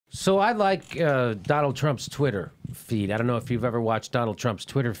So I like Donald Trump's Twitter feed. I don't know if you've ever watched Donald Trump's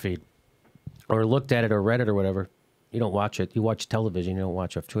Twitter feed or looked at it or read it or whatever. You don't watch it. You watch television. You don't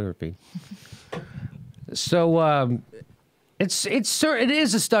watch a Twitter feed. So it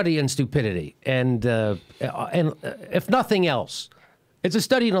is a study in stupidity, and if nothing else, it's a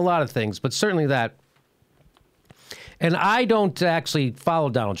study in a lot of things, but certainly that. And I don't actually follow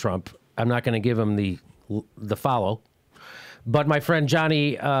Donald Trump. I'm not going to give him the follow. But my friend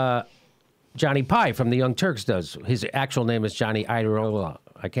Johnny Pye from the Young Turks does. His actual name is Johnny Iadarola.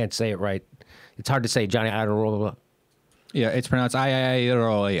 I can't say it right. It's hard to say Johnny Iadarola. Yeah, it's pronounced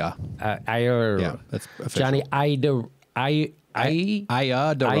Iadarola. Yeah, that's official. Johnny Iadarola.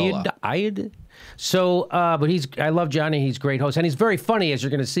 So, but I love Johnny. He's a great host, and he's very funny, as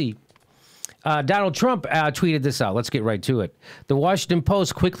you're going to see. Donald Trump tweeted this out. Let's get right to it. The Washington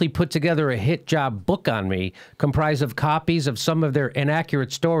Post quickly put together a hit job book on me, comprised of copies of some of their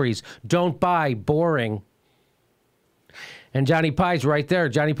inaccurate stories. Don't buy, boring. And Johnny Pye's right there.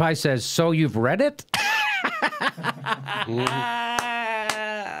 Johnny Pye says, "So you've read it?"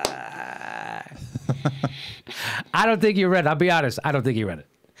 I don't think you read it. I'll be honest. I don't think you read it.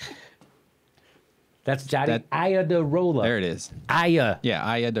 That's Johnny Iadarola. There it is. Yeah,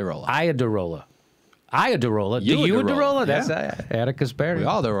 Iadarola. Iadarola. Iadarola. You Do you Iadarola? Iadarola? That's Atticus Berry. We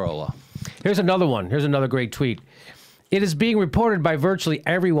all Iadarola. Here's another one. Here's another great tweet. It is being reported by virtually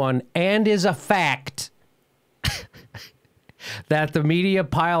everyone and is a fact that the media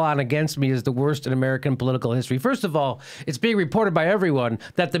pile on against me is the worst in American political history. First of all, it's being reported by everyone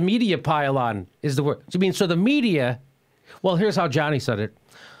that the media pile on is the worst. You mean, so the media, well, here's how Johnny said it.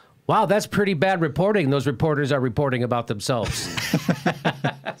 Wow, that's pretty bad reporting. Those reporters are reporting about themselves.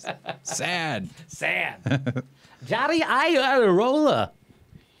 Sad. Johnny Iadarola.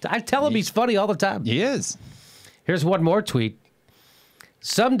 I tell him he's funny all the time. He is. Here's one more tweet.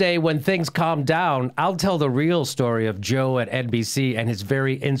 Someday when things calm down, I'll tell the real story of Joe at NBC and his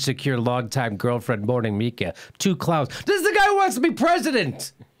very insecure longtime girlfriend, Morning Mika. Two clowns. This is the guy who wants to be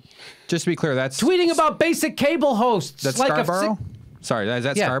president. Just to be clear, that's... Tweeting about basic cable hosts. That's like Scarborough? Sorry, is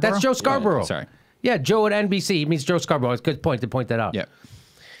that Scarborough? Yeah, that's Joe Scarborough. Oh, sorry. Yeah, Joe at NBC. He means Joe Scarborough. It's a good point to point that out. Yeah.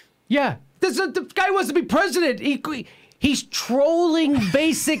 Yeah. The guy wants to be president. He's trolling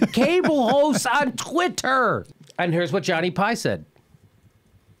basic cable hosts on Twitter. And here's what Johnny Pye said.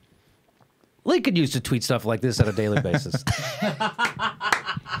 Lincoln used to tweet stuff like this on a daily basis.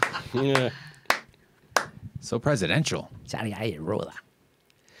 Yeah. So presidential. Johnny Iadarola.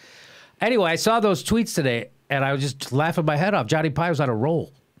 Anyway, I saw those tweets today, and I was just laughing my head off. Johnny Pye was on a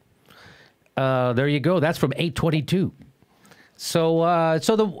roll. There you go. That's from 822. So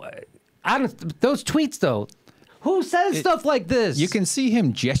those tweets, though, who says stuff like this? You can see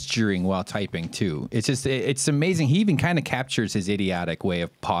him gesturing while typing, too. It's just, it's amazing. He even kind of captures his idiotic way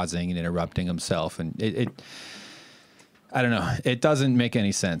of pausing and interrupting himself. And I don't know. It doesn't make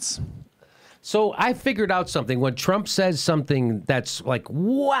any sense. So I figured out something. When Trump says something that's like,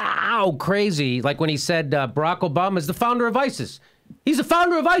 wow, crazy, like when he said Barack Obama is the founder of ISIS. He's the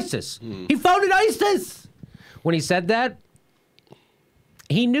founder of ISIS. He founded ISIS. When he said that,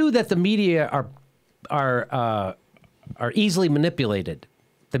 he knew that the media are easily manipulated.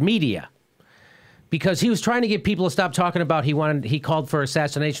 The media. Because he was trying to get people to stop talking about he called for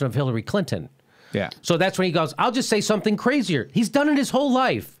assassination of Hillary Clinton. Yeah. So that's when he goes, I'll just say something crazier. He's done it his whole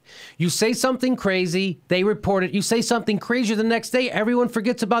life. You say something crazy, they report it. You say something crazier the next day, everyone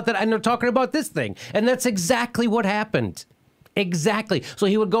forgets about that, and they're talking about this thing. And that's exactly what happened. Exactly. So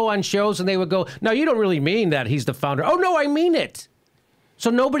he would go on shows, and they would go, no, you don't really mean that he's the founder. Oh, no, I mean it. So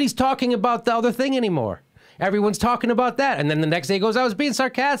nobody's talking about the other thing anymore. Everyone's talking about that. And then the next day he goes, I was being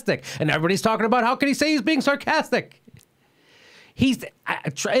sarcastic. And everybody's talking about how can he say he's being sarcastic? He's,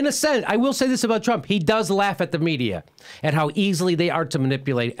 in a sense, I will say this about Trump. He does laugh at the media, at how easily they are to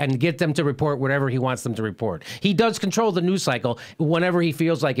manipulate and get them to report whatever he wants them to report. He does control the news cycle whenever he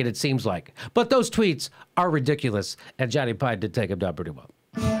feels like it seems like. But those tweets are ridiculous, and Johnny Pye did take him down pretty well.